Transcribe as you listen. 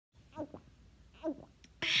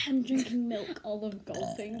I'm drinking milk, olive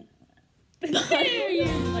golfing. Hello,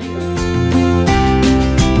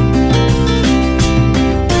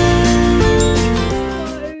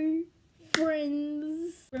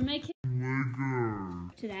 friends. We're making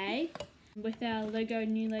Lego today with our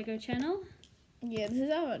new Lego channel. Yeah, this is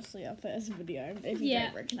actually our first video, if you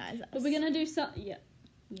don't recognise us. But we're going to do something. Yes.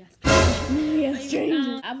 Yes,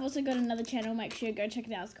 strangers. I've also got another channel, make sure you go check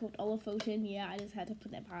it out. It's called Olive Fulton. Yeah, I just had to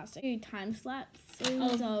put that past it. 2 time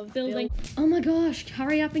lapses of building. Oh my gosh,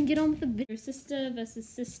 hurry up and get on with the video. Sister versus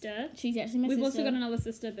sister. She's actually my sister. We've also got another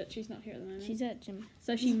sister, but she's not here at the moment. She's at gym.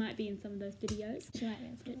 So she might be in some of those videos. She might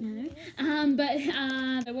be in some.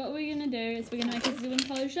 So what we're going to do is we're going to make a zoo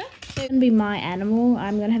enclosure. It's going to be my animal.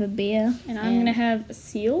 I'm going to have a bear. And I'm going to have a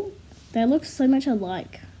seal. They look so much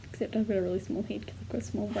alike. Except I've got a really small head because I've got a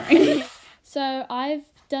small brain. So I've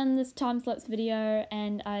done this time-lapse video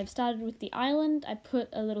and I've started with the island. I put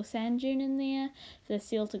a little sand dune in there for the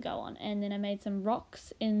seal to go on, and then I made some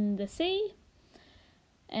rocks in the sea,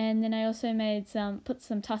 and then I also made put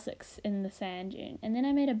some tussocks in the sand dune, and then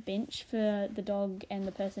I made a bench for the dog and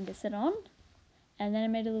the person to sit on, and then I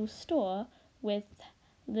made a little store with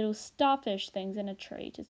little starfish things in a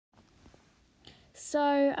tree. So,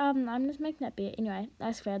 I'm just making that bit. Anyway,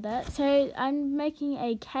 I squared that. So, I'm making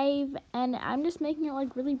a cave, and I'm just making it,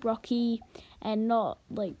 like, really rocky and not,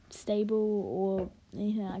 like, stable or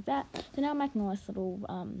anything like that. So, now I'm making a nice little,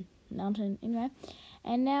 mountain, anyway.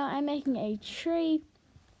 And now I'm making a tree.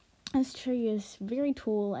 This tree is very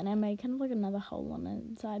tall, and I made kind of, like, another hole on the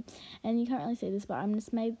inside. And you can't really see this, but I'm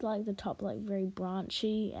just made, like, the top, like, very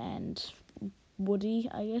branchy and woody,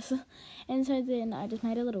 I guess. And so then I just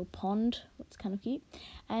made a little pond, it's kind of cute,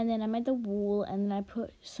 and then I made the wall, and then I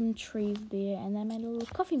put some trees there, and then I made a little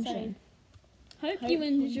coffee machine. Hope you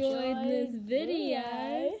enjoyed this video.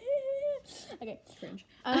 Okay, cringe.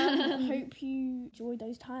 Hope you enjoyed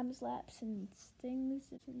those time lapse and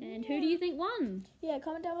things. And who do you think won? Yeah,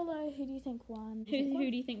 comment down below, who do you think won? Who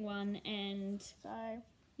do you think won? And so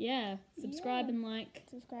yeah, subscribe and like.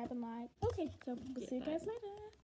 Okay, so we'll see you guys later.